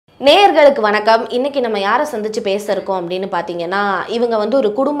நேயர்களுக்கு வணக்கம். இன்னைக்கு நம்ம யாரை சந்திச்சு பேச இருக்கோம் அப்படின்னு பார்த்தீங்கன்னா, இவங்க வந்து ஒரு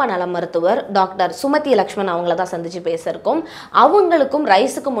குடும்ப நல மருத்துவர் டாக்டர் சுமதி லக்ஷ்மன் அவங்கள தான் சந்திச்சு பேச இருக்கோம். அவங்களுக்கும்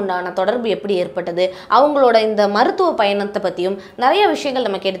ரைஸுக்கும் உண்டான தொடர்பு எப்படி ஏற்பட்டது, அவங்களோட இந்த மருத்துவ பயணத்தை பற்றியும் நிறைய விஷயங்கள்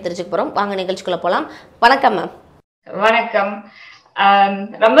நம்ம கேட்டு தெரிஞ்சுக்க போகிறோம். வாங்க நிகழ்ச்சிக்குள்ள போகலாம். வணக்கம் மேம். வணக்கம்.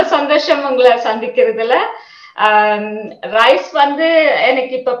 ரொம்ப சந்தோஷம் உங்களை சந்திக்கிறதுல. ரைஸ் வந்து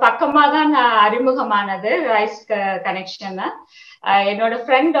எனக்கு இப்ப பக்கமா தான் அறிமுகமானது ரைஸ் கனெக்ஷன். என்னோட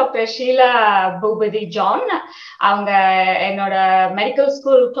friend doctor Sheila Boopathi John, அவங்க என்னோட medical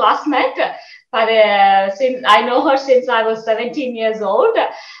school classmate. But since I know her since I was 17 years old,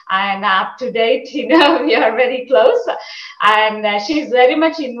 and up to date, we are very close. And she's very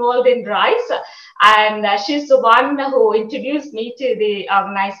much involved in rice. And she's the one who introduced me to the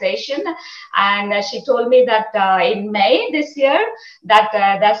organization. And she told me that in May this year, that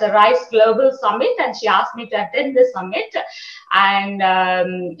there's a Rice Global Summit, and she asked me to attend the summit. And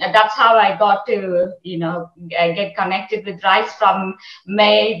that's how I got to, get connected with Rice from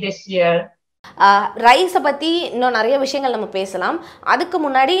May this year. ரைஸை பற்றி இன்னும் நிறைய விஷயங்கள் நம்ம பேசலாம். அதுக்கு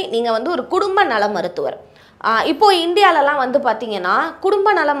முன்னாடி நீங்கள் வந்து ஒரு குடும்ப நல மருத்துவர். இப்போது இந்தியாவிலலாம் வந்து பார்த்திங்கன்னா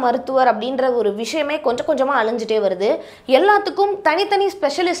குடும்ப நல மருத்துவர் அப்படின்ற ஒரு விஷயமே கொஞ்சம் கொஞ்சமாக அழிஞ்சிட்டே வருது. எல்லாத்துக்கும் தனித்தனி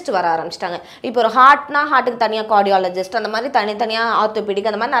ஸ்பெஷலிஸ்ட் வர ஆரம்பிச்சிட்டாங்க. இப்போ ஒரு ஹார்ட்டுக்கு தனியாக கார்டியாலஜிஸ்ட், அந்த மாதிரி தனித்தனியாக ஆர்த்தோபெடிக்,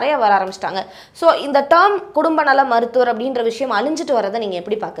 அந்த மாதிரி நிறைய வர ஆரம்பிச்சிட்டாங்க. ஸோ இந்த டேர்ம் குடும்ப நல மருத்துவர் அப்படின்ற விஷயம் அழிஞ்சிட்டு வரதை நீங்கள்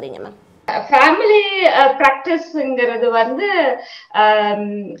எப்படி பார்க்குறீங்க மேம்? ஃபேமிலி பிராக்டிஸ்ங்கிறது வந்து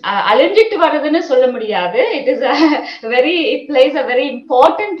அழிஞ்சிட்டு வருதுன்னு சொல்ல முடியாது. It plays a very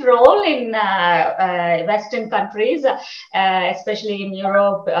important role in Western countries, especially in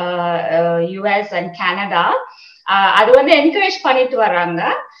Europe, US and Canada. அது வந்து என்கரேஜ் பண்ணிட்டு வர்றாங்க.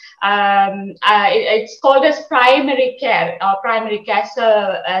 It's called as primary care or primary care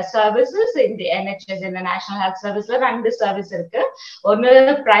services in the NHS, in the National Health Service. Two service irukku. One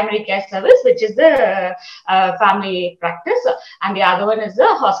primary care service, which is the family practice, and the other one is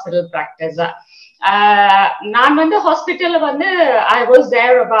the hospital practice. நான் வந்து ஹாஸ்பிட்டல்ல வந்து I was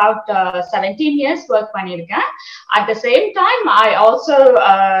there about 17 years work பண்ணிருக்கேன். At the same time I also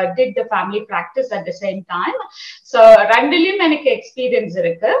did the family practice at the same time. So ரெண்டுலயும் எனக்கு experience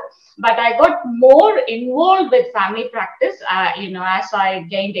இருக்கு. But I got more involved with family practice, as I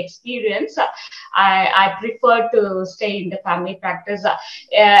gained experience. I prefer to stay in the family practice.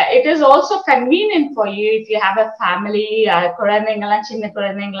 It is also convenient for you if you have a family. குழந்தைங்கலாம் சின்ன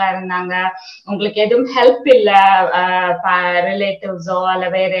குழந்தைங்களா இருந்தாங்க, உங்களுக்கு எதுவும் help இல்ல, ரிலேட்டிவ்ஸோ அல்ல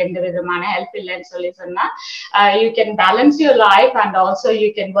வேற எந்த விதமான ஹெல்ப் இல்லைன்னு சொல்லி சொன்னா, you can balance your life and also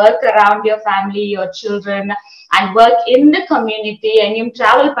you can work around your family, your children, and work in the community. எங்கேயும்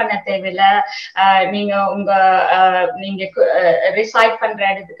டிராவல் பண்ண தேவையில்ல. நீங்க ரிசைட் பண்ற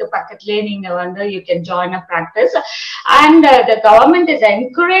இடத்துக்கு பக்கத்துலயே நீங்க வந்து you can join a practice. And the government is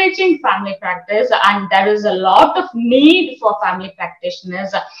encouraging family practice, and there is a lot of need for family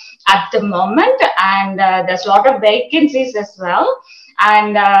practitioners at the moment, and there's a lot of vacancies as well.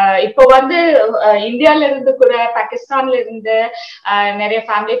 And இப்போ வந்து இந்தியால இருந்து கூட பாகிஸ்தான்ல இருந்து நிறைய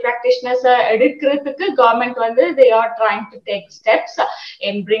family practitioners எடுக்கிறதுக்கு government வந்து they are trying to take steps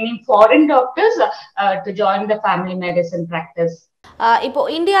in bringing foreign doctors to join the family medicine practice. இப்போ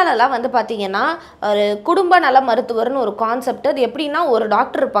இந்தியாவிலலாம் வந்து பார்த்தீங்கன்னா ஒரு குடும்ப நல மருத்துவர்னு ஒரு கான்செப்ட். அது எப்படின்னா, ஒரு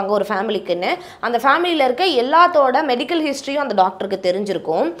டாக்டர் இருப்பாங்க ஒரு ஃபேமிலிக்குன்னு. அந்த ஃபேமிலியில் இருக்க எல்லாத்தோட மெடிக்கல் ஹிஸ்ட்ரியும் அந்த டாக்டருக்கு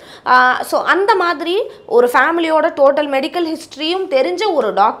தெரிஞ்சிருக்கும். ஸோ அந்த மாதிரி ஒரு ஃபேமிலியோட டோட்டல் மெடிக்கல் ஹிஸ்ட்ரியும் தெரிஞ்ச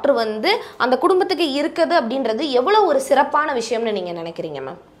ஒரு டாக்டர் வந்து அந்த குடும்பத்துக்கு இருக்குது அப்படின்றது எவ்வளோ ஒரு சிறப்பான விஷயம்னு நீங்கள் நினைக்கிறீங்க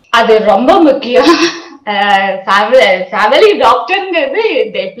மேம்? அது ரொம்ப முக்கியம். family doctorங்கிறது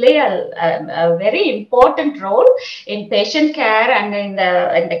they play a very important role in patient care and in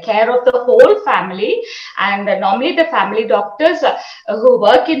the care of the whole family. And normally the family doctors who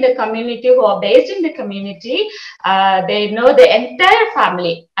work in the community, who are based in the community, they know the entire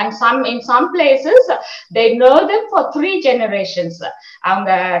family, and in some places they know them for 3 generations.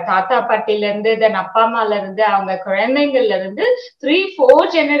 அவங்க தாத்தா பாட்டில இருந்து, தென் அப்பா அம்மால இருந்து, அவங்க குழந்தைங்கள்ல இருந்து 3-4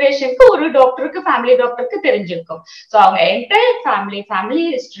 ஜெனரேஷனுக்கு ஒரு டாக்டருக்கு, ஃபேமிலி டாக்டருக்கு தெரிஞ்சிருக்கும். ஸோ அவங்க entire family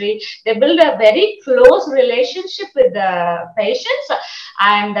history, they build a very close relationship with the patients,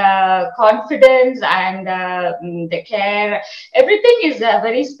 and confidence and the care, everything is a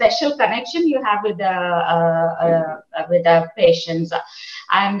very special connection you have with the patients.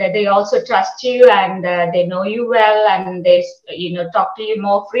 And they also trust you, and they know you well, and they talk to you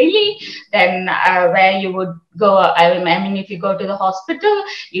more freely than where you would go. I mean, if you go to the hospital,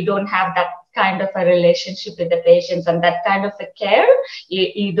 you don't have that kind of a relationship with the patients, and that kind of a care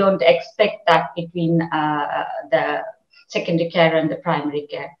you don't expect that between the secondary care and the primary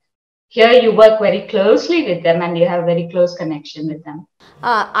care. here you work very closely with them and you have very close connection with them.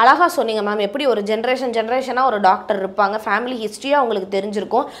 அழகாக சொன்னீங்க ma'am. எப்படி ஒரு ஜென்ரேஷனாக ஒரு doctor இருப்பாங்க, family ஹிஸ்ட்ரியாக உங்களுக்கு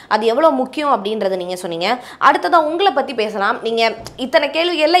தெரிஞ்சிருக்கும், அது எவ்வளோ முக்கியம் அப்படின்றத நீங்கள் சொன்னீங்க. அடுத்ததாக உங்களை பற்றி பேசலாம். நீங்கள் இத்தனை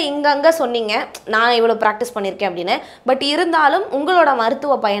கேள்விகளில் இங்கங்கே சொன்னீங்க நான் இவ்வளோ ப்ராக்டிஸ் பண்ணியிருக்கேன் அப்படின்னு. பட் இருந்தாலும் உங்களோட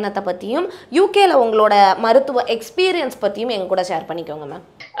மருத்துவ பயணத்தை பற்றியும் யூகேல உங்களோட மருத்துவ எக்ஸ்பீரியன்ஸ் பற்றியும் எங்கள் கூட ஷேர் பண்ணிக்கோங்க மேம்.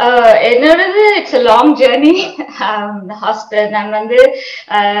 என்னோடது it's a long journey. Hospital நான் வந்து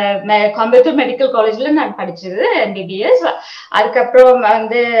கோயம்புத்தூர் மெடிக்கல் காலேஜ்ல நான் படிச்சது MBBS. அதுக்கப்புறம்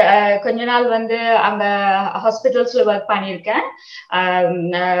வந்து கொஞ்ச நாள் வந்து அங்க ஹாஸ்பிட்டல்ஸ்ல ஒர்க் பண்ணியிருக்கேன்.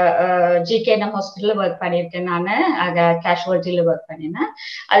 GKNM ஹாஸ்பிட்டல்ல ஒர்க் பண்ணியிருக்கேன். நான் அங்க கேஷுவாலிட்டியில ஒர்க் பண்ணினேன்.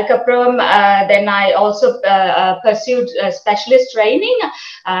 அதுக்கப்புறம் then I also pursued specialist training,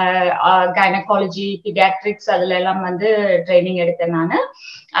 gynecology, pediatrics அதுல எல்லாம் வந்து ட்ரைனிங் எடுத்தேன். நான்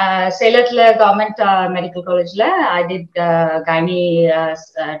சேலத்துல கவர்மெண்ட் மெடிக்கல் காலேஜ்ல I did gynae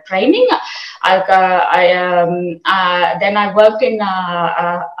training. Then I worked in a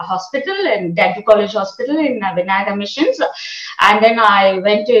hospital, in dental college hospital in Vinayagar Missions, and then I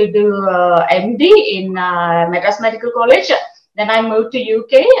went to do MD in Madras Medical College. Then I moved to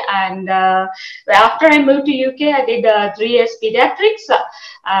UK, and after I moved to UK, I did 3 years pediatrics.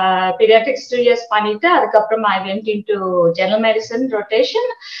 Pediatrics 2 years பண்ணிட்டு அதுக்கப்புறம் I went into general medicine rotation.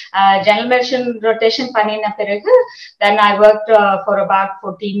 General medicine rotation பண்ணின பிறகு then I worked for about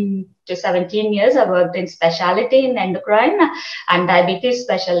 14 to 17 years. I worked in specialty in endocrine and diabetes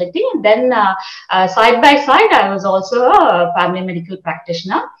specialty. Then side by side, I was also a family medical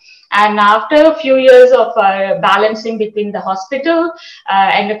practitioner. And after a few years of balancing between the hospital,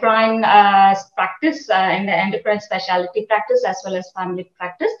 endocrine practice, and the endocrine specialty practice as well as family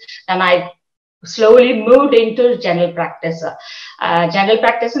practice, then I slowly moved into general practice. General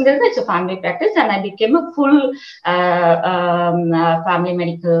practice in this, it's a family practice, and I became a full family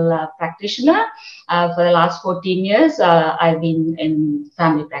medical practitioner. For the last 14 years, I've been in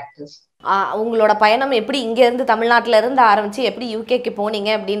family practice. உங்களோட பயணம் எப்படி இங்கேருந்து தமிழ்நாட்டிலேருந்து ஆரம்பித்து எப்படி யூகேக்கு போனீங்க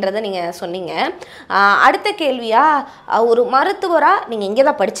அப்படின்றத நீங்கள் சொன்னீங்க. அடுத்த கேள்வியாக, ஒரு மருத்துவராக நீங்கள் இங்கே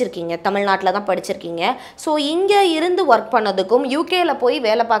தான் படிச்சிருக்கீங்க, தமிழ்நாட்டில் தான் படிச்சிருக்கீங்க. ஸோ இங்கே இருந்து ஒர்க் பண்ணதுக்கும் யூகேல போய்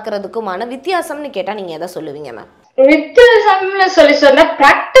வேலை பார்க்குறதுக்குமான வித்தியாசம்னு கேட்டால் நீங்கள் எதை சொல்லுவீங்க மேம்? வித்தியாசம்னு சொல்லி சொன்னா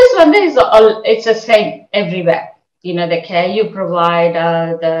ப்ராக்டிஸ் வந்து it's a same everywhere. You know, the care you provide,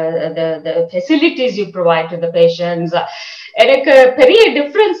 the facilities you provide to the patients. எனக்கு பெரிய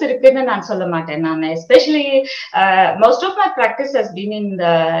டிஃபரன்ஸ் இருக்குன்னு நான் சொல்ல மாட்டேன். நான் especially most of my practice has been in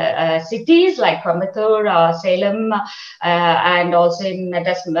the cities like Coimbatore, Salem, and also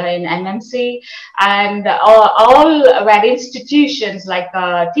in MMC, and all were institutions like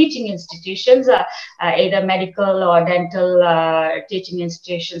teaching institutions, either medical or dental teaching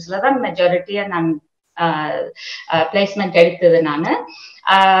institutions. The majority and placement எடுத்தது நானு.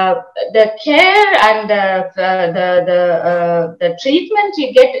 The care and the treatment you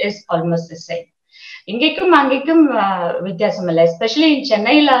get is almost the same. இங்கேக்கும் அங்கேக்கும் வித்தியாசம் இல்லை. Especially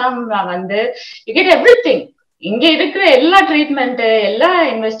சென்னையில வந்து you get everything. இங்க இருக்கிற எல்லா treatment, எல்லா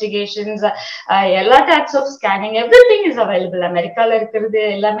இன்வெஸ்டிகேஷன்ஸ், எல்லா types of scanning, everything is available. அமெரிக்கால இருக்கிறது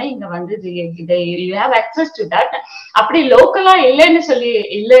எல்லாமே இங்க வந்து you have access to that. அப்படி லோக்கலா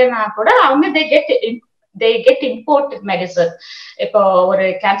இல்லைன்னா கூட அவங்க they get imported medicine. இப்போ ஒரு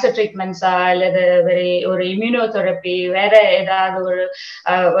கேன்சர் ட்ரீட்மெண்ட்ஸா அல்லது ஒரு இம்யூனோதெரப்பி, வேற ஏதாவது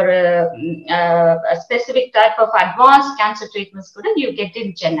ஒரு specific type of advance cancer treatments கூட you get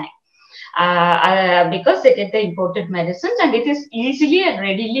in Chennai. Because they get the imported medicines and it is easily and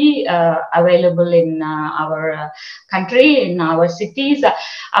readily available in our country, in our cities.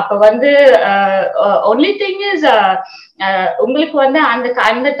 அப்ப வந்து only thing is உங்களுக்கு வந்து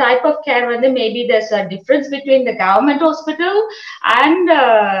அந்த type of care வந்து maybe there's a difference between the government hospital and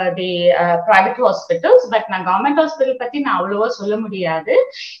the private hospitals. But நான் government hospital பத்தி நான் அவ்வளவா சொல்ல முடியாது.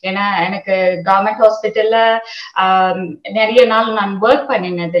 ஏன்னா எனக்கு கவர்மெண்ட் ஹாஸ்பிட்டல்ல நிறைய நாள் நான் ஒர்க்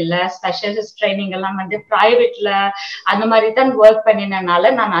பண்ணினது இல்ல. ஸ்பெஷலிஸ்ட் ட்ரைனிங் எல்லாம் வந்து பிரைவேட்ல அந்த மாதிரி தான் ஒர்க்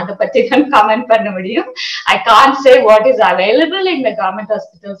பண்ணினால நான் அதை பத்தி தான் கமெண்ட் பண்ண முடியும். I can't say what is available in the government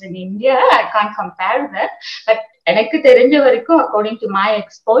hospitals in India. I can't compare that. But எனக்கு தெரிஞ்ச வரைக்கும் அக்கார்டிங் டு மை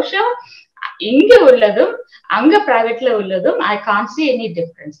எக்ஸ்போஷர், இங்க உள்ளதும் அங்க பிரைவேட்ல உள்ளதும் I can't see any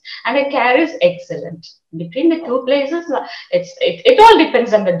difference, and the care is excellent between the two places. It all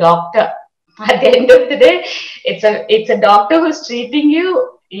depends on the doctor. At the end of the day, it's a doctor who's treating you,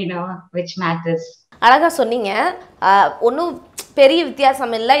 you know, which matters. அழகா சொன்னீங்க. ஒன்றும் பெரிய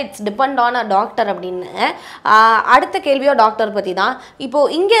வித்தியாசம் இல்லை, it's depend on a doctor அப்படின்னு. அடுத்த கேள்வியோ doctor பற்றி தான்.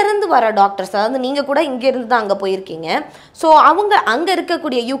 இப்போது இங்கேருந்து வர டாக்டர்ஸ், அதாவது நீங்கள் கூட இங்கேருந்து தான் அங்கே போயிருக்கீங்க. ஸோ அவங்க அங்கே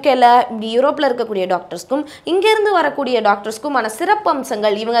இருக்கக்கூடிய யூகேல இப்படி யூரோப்பில் இருக்கக்கூடிய டாக்டர்ஸ்க்கும் இங்கேருந்து வரக்கூடிய டாக்டர்ஸ்க்குமான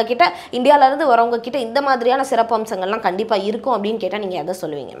சிறப்பம்சங்கள், இவங்க கிட்ட இந்தியாவிலேருந்து வரவங்க கிட்ட இந்த மாதிரியான சிறப்பம்சங்கள்லாம் கண்டிப்பாக இருக்கும் அப்படின்னு கேட்டால் நீங்கள் எதை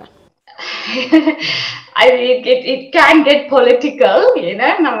சொல்லுவீங்க ma'am? it can get political,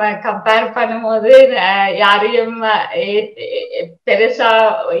 நம்ம கம்பேர் பண்ணும்போது யாரையும் பெருசா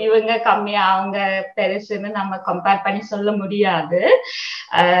இவங்க கம்மியா அவங்க பெருசுன்னு நம்ம கம்பேர் பண்ணி சொல்ல முடியாது.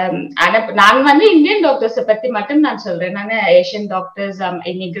 ஆனா நான் வந்து இந்தியன் டாக்டர்ஸ் பத்தி மட்டும் நான் சொல்றேன். நான் ஏஷியன் டாக்டர்ஸ்,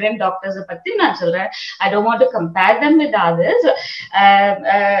 இமிகிரண்ட் டாக்டர்ஸ் பத்தி நான் சொல்றேன். I don't want to compare them with others.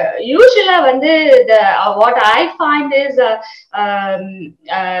 Usually வந்து what I find is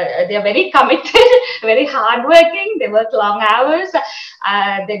they are very committed, very hardworking. They work long hours.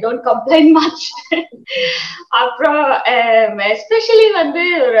 They don't complain much. அப்புறம் especially வந்து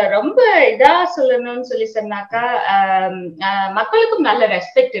ரொம்ப இதா சொல்லணும்னு சொல்லி சொன்னாக்கா, மக்களுக்கும் நல்ல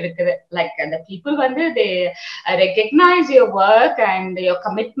ரெஸ்பெக்ட் இருக்குது. லைக் அந்த பீப்புள் வந்து they recognize your work and your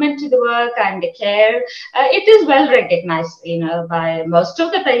commitment to the work and the care. It is well recognized, by most of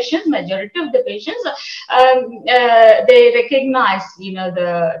the patients, majority of the patients. They recognize,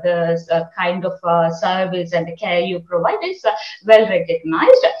 the kind of service and the care you provide is well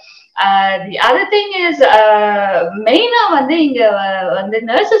recognized. The other thing is, மெயினா வந்து இங்க வந்து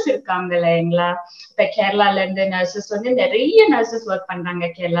nurses இருக்காங்க இல்லைங்களா. இப்ப கேரளால இருந்து nurses வந்து நிறைய நர்சஸ் ஒர்க் பண்றாங்க.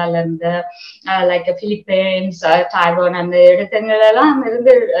 கேரளால இருந்து லைக் பிலிப்பைன்ஸ், டைவான் அந்த இடத்துல எல்லாம்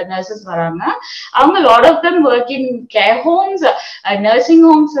இருந்து நர்சஸ் வராங்க. அவங்க lot of them work in care Holmes, nursing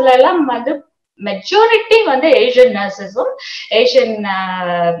ஹோம்ஸ்ல எல்லாம் வந்து மெஜாரிட்டி வந்து ஏஷியன் நர்சஸும் ஏஷியன்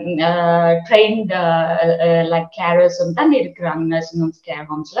ட்ரெயின்ட் லைக் கேரர்ஸும் தான் இருக்கிறாங்க நர்சிங் ஹோம்ஸ், கேர்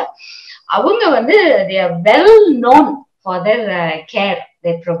ஹோம்ஸ்ல. அவங்க வந்து they are well known for their care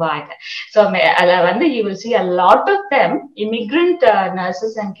they provide. So வந்து you will see a lot of them, immigrant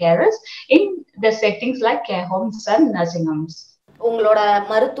nurses and carers in the settings like care homes and nursing homes. உங்களோட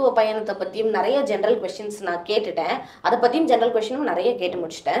மருத்துவ பயணத்தை பற்றியும் நிறைய general questions நான் கேட்டுட்டேன். அதை பற்றியும் ஜென்ரல் கொஸ்டினும் நிறைய கேட்டு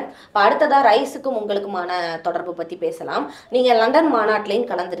முடிச்சிட்டேன். இப்போ அடுத்ததாக ரைஸுக்கும் உங்களுக்குமான தொடர்பு பற்றி பேசலாம். நீங்கள் லண்டன் மாநாட்டிலையும்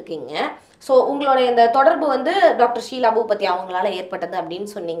கலந்துருக்கீங்க. ஸோ உங்களோட இந்த தொடர்பு வந்து டாக்டர் ஷீலா பூபதி அவங்களால ஏற்பட்டது அப்படின்னு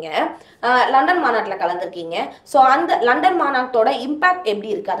சொன்னீங்க. லண்டன் மாநாட்டில் கலந்துருக்கீங்க. ஸோ அந்த லண்டன் மாநாட்டோட இம்பேக்ட்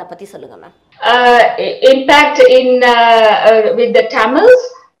எப்படி இருக்குது அதை பற்றி சொல்லுங்கள் ma'am. Impact in with the Tamils.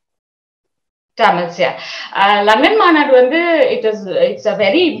 Yeah. London Manad வந்து it's a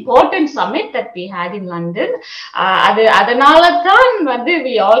very important summit that we had in London. அதனால தான் வந்து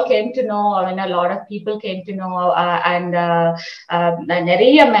we all came to know, when a lot of people came to know, and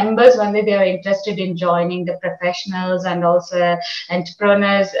நிறைய members வந்து they are interested in joining, the professionals and also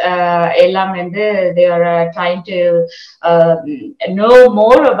entrepreneurs எல்லாம் வந்து they are trying to know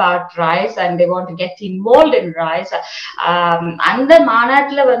more about rice and they want to get involved in rice. அந்த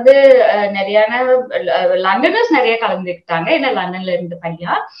மாநாட்டுல வந்து நிறைய லண்டனர்ஸ் நிறைய கலந்துக்கிட்டாங்க. ஏன்னா லண்டன்ல இருந்து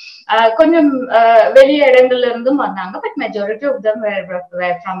பையா கொஞ்சம் வெளிய இடங்கள்ல இருந்தும் வந்தாங்க. But majority of them where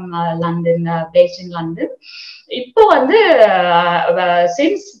from London, based in London. இப்போ வந்து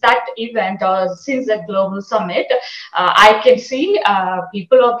since that event or since the global summit, I can see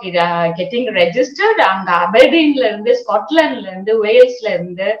people are getting registered. அங்க அபர்டீன்ல இருந்து, ஸ்காட்லாண்ட்ல இருந்து, வேல்ஸ்ல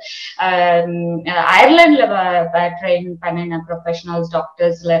இருந்து, அயர்லாண்ட்ல ட்ரெயின் பண்ணின ப்ரொஃபஷனல்ஸ்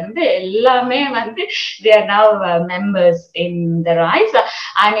டாக்டர்ஸ்ல இருந்து எல்லாமே வந்து they are now members in the RISE,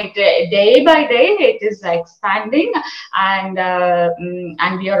 and it day by day it is expanding,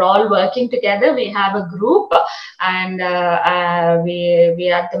 and we are all working together. We have a group, and we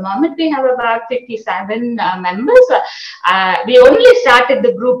at the moment we have about 57 members. We only started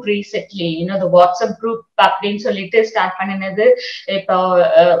the group recently, the WhatsApp group அப்படின்னு சொல்லிட்டு start பண்ணினது இப்போ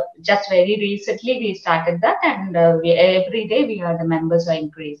just very recently we started that, and every day we are the members are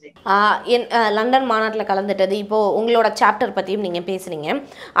increasing. London மாநாட்டில் கலந்துட்டது, இப்போ உங்களோட chapter பற்றியும் நீங்கள் பேசுகிறீங்க.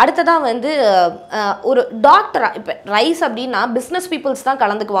 அடுத்ததாக வந்து ஒரு டாக்டராக, இப்போ ரைஸ் அப்படின்னா பிஸ்னஸ் பீப்புள்ஸ் தான்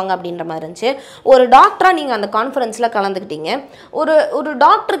கலந்துக்குவாங்க அப்படின்ற மாதிரி இருந்துச்சு. ஒரு டாக்டராக நீங்கள் அந்த கான்ஃபரன்ஸில் கலந்துக்கிட்டீங்க. ஒரு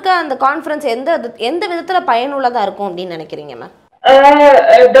டாக்டருக்கு அந்த கான்ஃபரன்ஸ் எந்த விதத்தில் பயனுள்ளதாக இருக்கும் அப்படின்னு நினைக்கிறீங்க மேம்?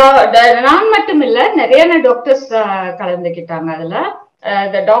 நான் மட்டும் இல்ல, நிறைய டாக்டர்ஸ் கலந்துக்கிட்டாங்க அதுல.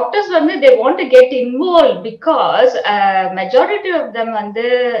 The doctors வந்து they want to get involved because majority of them வந்து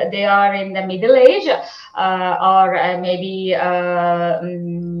they are in the middle age, or maybe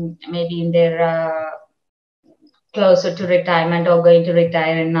in their closer to retirement or going to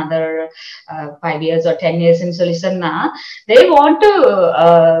retire in another 5 years or 10 years in சொன்னா they want to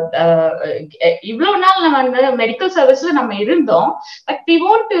இவ்வளவு நாள் நம்ம அந்த medical சர்வீஸ்ல நம்ம இருந்தோம், but we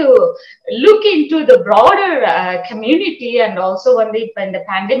want to look into the broader community and also வந்து இப்ப இந்த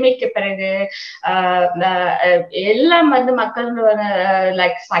பேண்டமிக் பிறகு எல்லாம் வந்து மக்கள்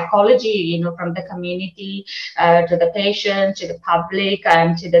like psychology, from the community to the patients, to the public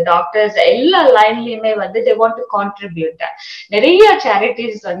and to the doctors, எல்லா லைன்லயுமே வந்து they want to contribute. நிறைய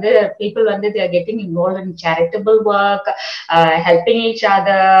charities வந்து people வந்து they are getting involved in charitable work, helping each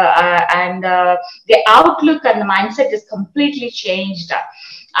other, and the outlook and the mindset is completely changed.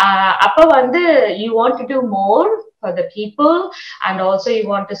 அப்ப வந்து you want to do more for the people, and also you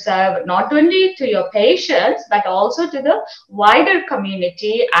want to serve not only to your patients but also to the wider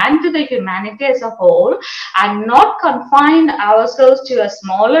community and to the humanity as a whole, and not confine ourselves to a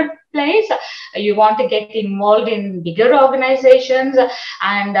smaller place. You want to get involved in bigger organizations,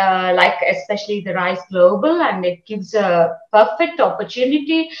 and like especially the Rise Global, and it gives a perfect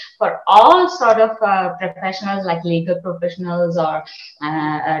opportunity for all sort of professionals, like legal professionals or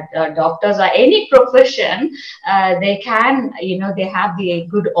doctors or any profession. They can, they have the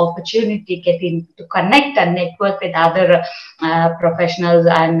good opportunity getting to connect and network with other professionals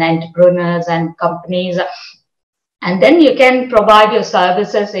and entrepreneurs and companies. And then you can provide your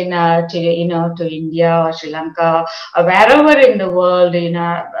services to India or Sri Lanka or wherever in the world,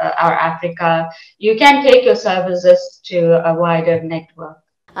 or Africa. You can take your services to a wider network.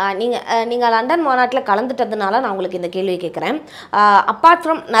 நீங்கள் London மாநாட்டில் கலந்துட்டதுனால நான் உங்களுக்கு இந்த கேள்வி கேட்குறேன். Apart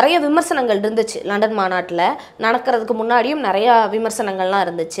from நிறைய விமர்சனங்கள் இருந்துச்சு லண்டன் மாநாட்டில் நடக்கிறதுக்கு முன்னாடியும் நிறைய விமர்சனங்கள்லாம்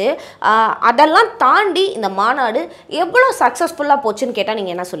இருந்துச்சு. அதெல்லாம் தாண்டி இந்த மாநாடு எவ்வளோ சக்ஸஸ்ஃபுல்லாக போச்சுன்னு கேட்டால்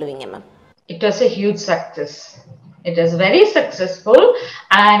நீங்கள் என்ன சொல்லுவீங்க ma'am? It was a huge success. It was very successful,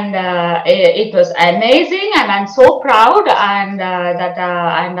 and it was amazing, and I'm so proud, and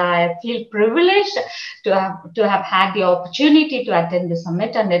and I feel privileged to have had the opportunity to attend the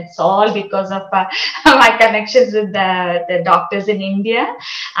summit, and it's all because of my connections with the doctors in India,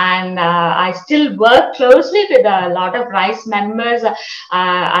 and I still work closely with a lot of RISE members.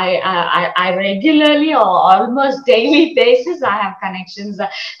 I regularly or almost daily basis I have connections.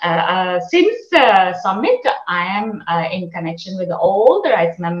 Since the summit, I am in connection with all the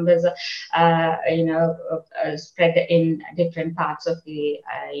RISE members, spread in different parts of the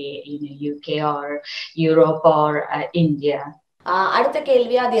UK or Europe or India. அடுத்த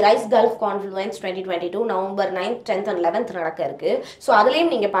கேள்வியா தி rice gulf conference 2022 November 9th 10th and 11th நடக்க இருக்கு. So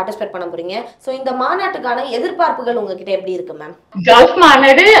அதுலேயும் நீங்கள் participate பண்ண போறீங்க. So இந்த மாநாட்டுக்கான எதிர்பார்ப்புகள் உங்ககிட்ட எப்படி இருக்கு மேம்? கல்ஃப்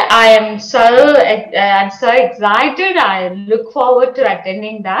மாநாடு, I'm so excited. I look forward to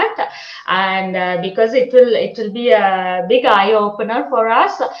attending that, and because it will be a big eye opener for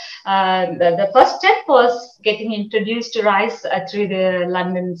us. The first step was getting introduced to RISE through the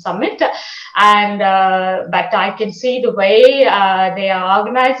London summit, and but I can see the way they are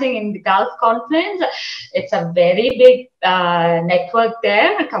organizing in the Gulf Conference. It's a very big network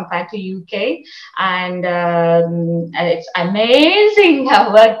there compared to UK, and it's amazing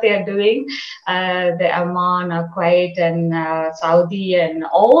work they are doing. The Oman, Kuwait, and Saudi, and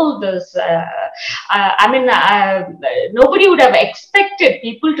all this. Nobody would have expected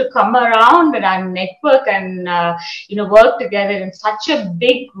people to come around and network and work together in such a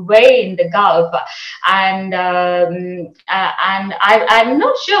big way in the Gulf. And I'm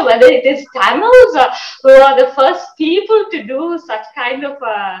not sure whether it is Tamils who are the first people to do such kind of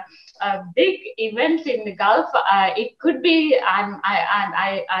a big event in the Gulf. It could be.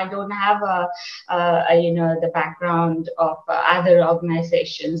 I don't have the background of other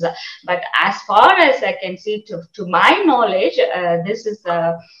organizations, but as far as I can see, to my knowledge, this is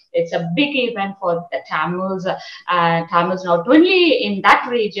it's a big event for the Tamils. Tamils not only in that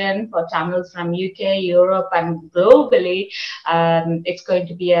region, for Tamils from UK, Europe, and globally. It's going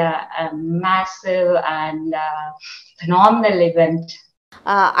to be a massive and phenomenal event.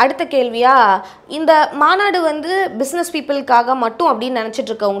 அடுத்த கேள்வியா, இந்த மாநாடு வந்து business பீப்புளுக்காக மட்டும் அப்படின்னு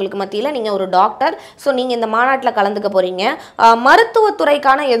நினச்சிட்டு இருக்க உங்களுக்கு மத்தியில் நீங்கள் ஒரு டாக்டர், ஸோ நீங்கள் இந்த மாநாட்டில் கலந்துக்க போகிறீங்க.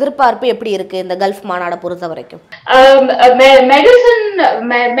 மருத்துவத்துறைக்கான எதிர்பார்ப்பு எப்படி இருக்குது இந்த கல்ஃப் மாநாடை பொறுத்த வரைக்கும்?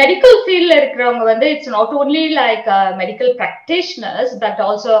 மெடிக்கல் ஃபீல்டில் இருக்கிறவங்க வந்து it's not only like medical practitioners, but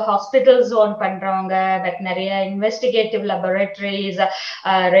also hospitals own பண்ணுறவங்க, பட் நிறைய investigative laboratories,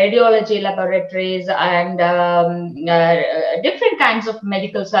 radiology laboratories, and different kinds of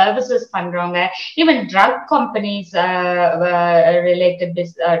medical services பண்றவங்க, even drug companies related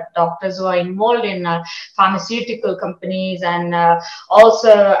doctors who are involved in pharmaceutical companies, and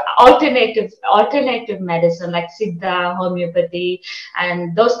also alternative medicine like Siddha, homeopathy,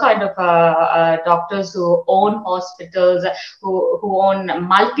 and those kind of doctors who own hospitals, who own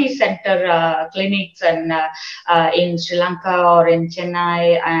multi-center clinics, and in Sri Lanka or in Chennai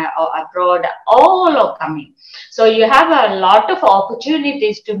or abroad, all are coming. So you have a lot of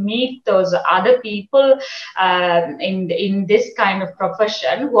opportunities to meet those other people in this kind of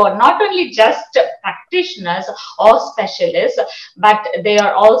profession, who are not only just practitioners or specialists, but they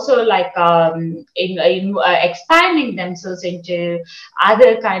are also like expanding themselves into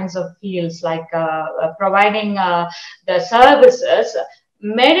other kinds of fields, like providing the services,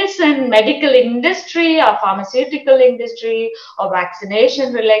 medical industry or pharmaceutical industry or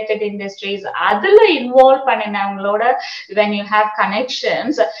vaccination related industries. Adula involved panninavangaloda, when you have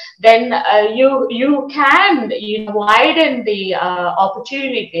connections, then you can widen the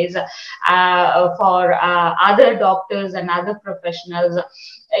opportunities for other doctors and other professionals.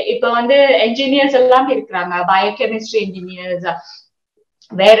 இப்போ வந்து engineers எல்லாம் இருக்கிறாங்க, biochemistry engineers,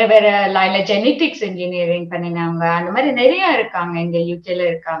 வேற வேற லைன்ல genetics engineering பண்ணினவங்க, அந்த மாதிரி நிறைய இருக்காங்க, இங்க யூகேல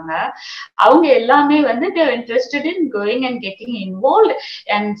இருக்காங்க. அவங்க எல்லாமே வந்து they are interested in going and getting involved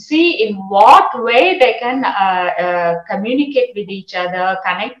and see in what way they can communicate with each other,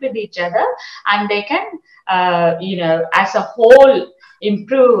 connect with each other, and they can as a whole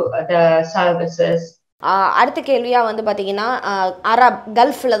improve the services. அடுத்த கேள்வியாக வந்து பார்த்திங்கன்னா,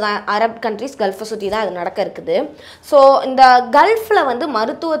 கல்ஃபில் தான், Arab countries கல்ஃபை சுற்றி தான் அது நடக்க இருக்குது. ஸோ இந்த கல்ஃபில் வந்து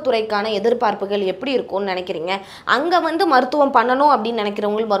மருத்துவத்துறைக்கான எதிர்பார்ப்புகள் எப்படி இருக்கும்னு நினைக்கிறீங்க? அங்கே வந்து மருத்துவம் பண்ணணும் அப்படின்னு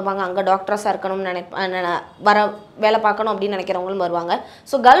நினைக்கிறவங்களும் வருவாங்க, அங்கே டாக்டர்ஸாக இருக்கணும்னு வேலை பார்க்கணும் அப்படின்னு நினைக்கிறவங்களும் வருவாங்க.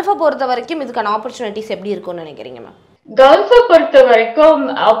 ஸோ கல்ஃபை பொறுத்த வரைக்கும் இதுக்கான ஆப்பர்ச்சுனிட்டிஸ் எப்படி இருக்கும்னு நினைக்கிறீங்க மேம்? கல்ஃபை பொறுத்த வரைக்கும்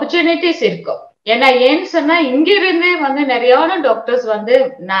ஆப்பர்ச்சுனிட்டிஸ் இருக்கும். ஏன்னா ஏன்னு சொன்னா, இங்க இருந்தே வந்து நிறையான டாக்டர்ஸ் வந்து,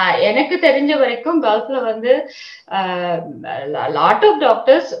 நான் எனக்கு தெரிஞ்ச வரைக்கும் கல்ஃப்ல வந்து lot of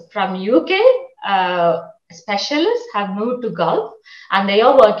doctors from UK specialists have moved to Gulf, and they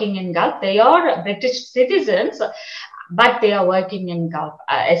are working in Gulf. They are British citizens, but they are working in Gulf,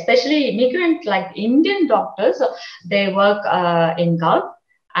 especially immigrants like Indian doctors. They work in Gulf,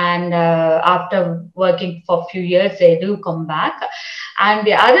 and after working for a few years they do come back. And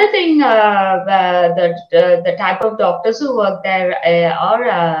the other thing, the type of doctors who work there are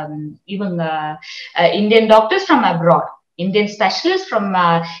even Indian doctors from abroad. Indian specialists from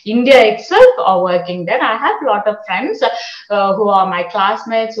India itself are working there. I have a lot of friends who are my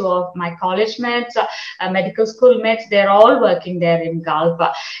classmates, who are my college mates, medical school mates. They're all working there in Gulf.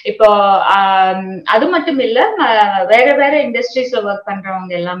 இப்போ அது மட்டும் இல்ல, வேற வேற இண்டஸ்ட்ரீஸ்ல work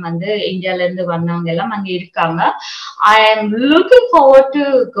பண்றவங்க எல்லாம் வந்து இந்தியால இருந்து வந்தவங்க எல்லாம் அங்க இருக்காங்க. I am looking forward to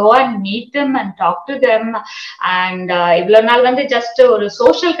go and meet them and talk to them. And இவ்வளவு நாள் வந்து ஜஸ்ட் ஒரு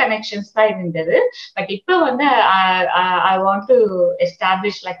சோஷியல் கனெக்ஷன்ஸ் தான் இருந்தது. பட் இப்போ வந்து I want to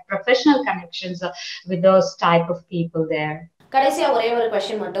establish like professional connections with those type of people there. கடைசியா ஒரே ஒரு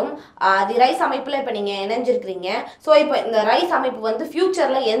क्वेश्चन மட்டும். தி ரைஸ் அமைப்புல இப்ப நீங்க இணைஞ்சிருக்கீங்க. சோ இப்போ இந்த ரைஸ் அமைப்பு வந்து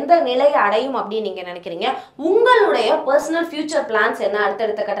ஃபியூச்சர்ல எந்த நிலையை அடையும் அப்படின்னு நீங்க நினைக்கிறீங்க? உங்களுடைய பர்சனல் ஃபியூச்சர் பிளான்ஸ் என்ன,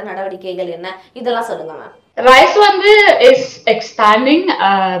 அடுத்தடுத்த கட்ட நடவடிக்கைகள் என்ன, இதெல்லாம் சொல்லுங்க ma'am. Rice is expanding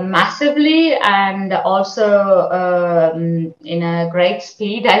massively, and also in a great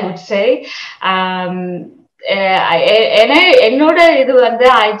speed, I would say. என்னோட இது வந்து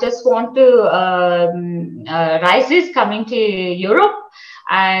I just want to Rice is coming to Europe,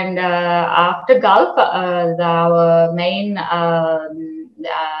 and after Gulf, our main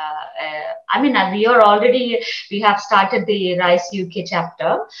I mean, we have started the Rice UK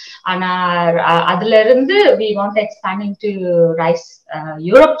chapter, and adula irundhu we want to expand into Rice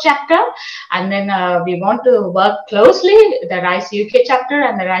Europe chapter, and then we want to work closely, the Rice UK chapter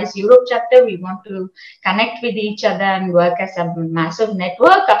and the Rice Europe chapter. We want to connect with each other and work as a massive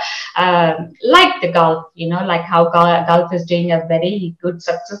network, like the Gulf, like how Gulf is doing a very good,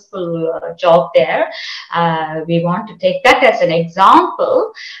 successful job there. We want to take that as an example,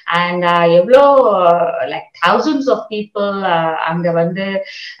 and like thousands of people அங்க வந்து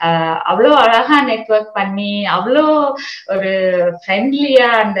அவ்வளோ அழகா network பண்ணி, அவ்வளோ ஒரு ஃப்ரெண்ட்லியா,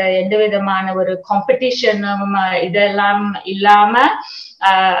 அந்த எந்த விதமான ஒரு காம்படிஷனும் இதெல்லாம் இல்லாம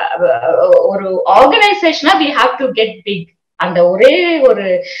ஒரு ஆர்கனைசேஷனா we have to get big. அந்த ஒரே ஒரு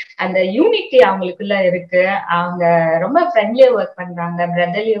அந்த யூனிட்டி அவங்களுக்குள்ள இருக்கு. அவங்க ரொம்ப ஃப்ரெண்ட்லியா ஒர்க் பண்றாங்க,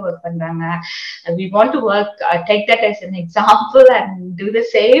 பிரதர்லியா ஒர்க் பண்றாங்க. We want to work, take that as an example and do the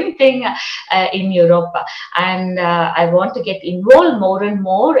same thing in Europe. And I want to get involved more and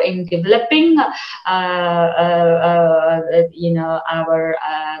more in developing, our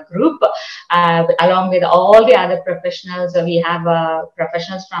group along with all the other professionals. We have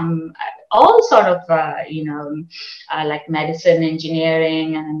professionals from all sort of, like medicine, engineering,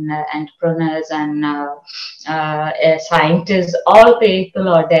 and entrepreneurs and scientists. All people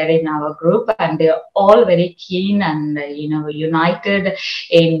are there in our group, and they're all very keen and united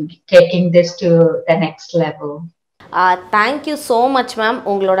in taking this to the next level. Thank you so much ma'am.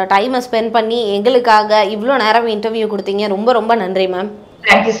 உங்களோட டைமை spend பண்ணி எங்களுக்காக இவ்வளோ நேரம் interview கொடுத்தீங்க. ரொம்ப ரொம்ப நன்றி ma'am.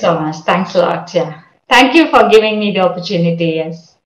 Thank you so much. Thanks a lot. Yeah. Thank you for giving me the opportunity. Yes.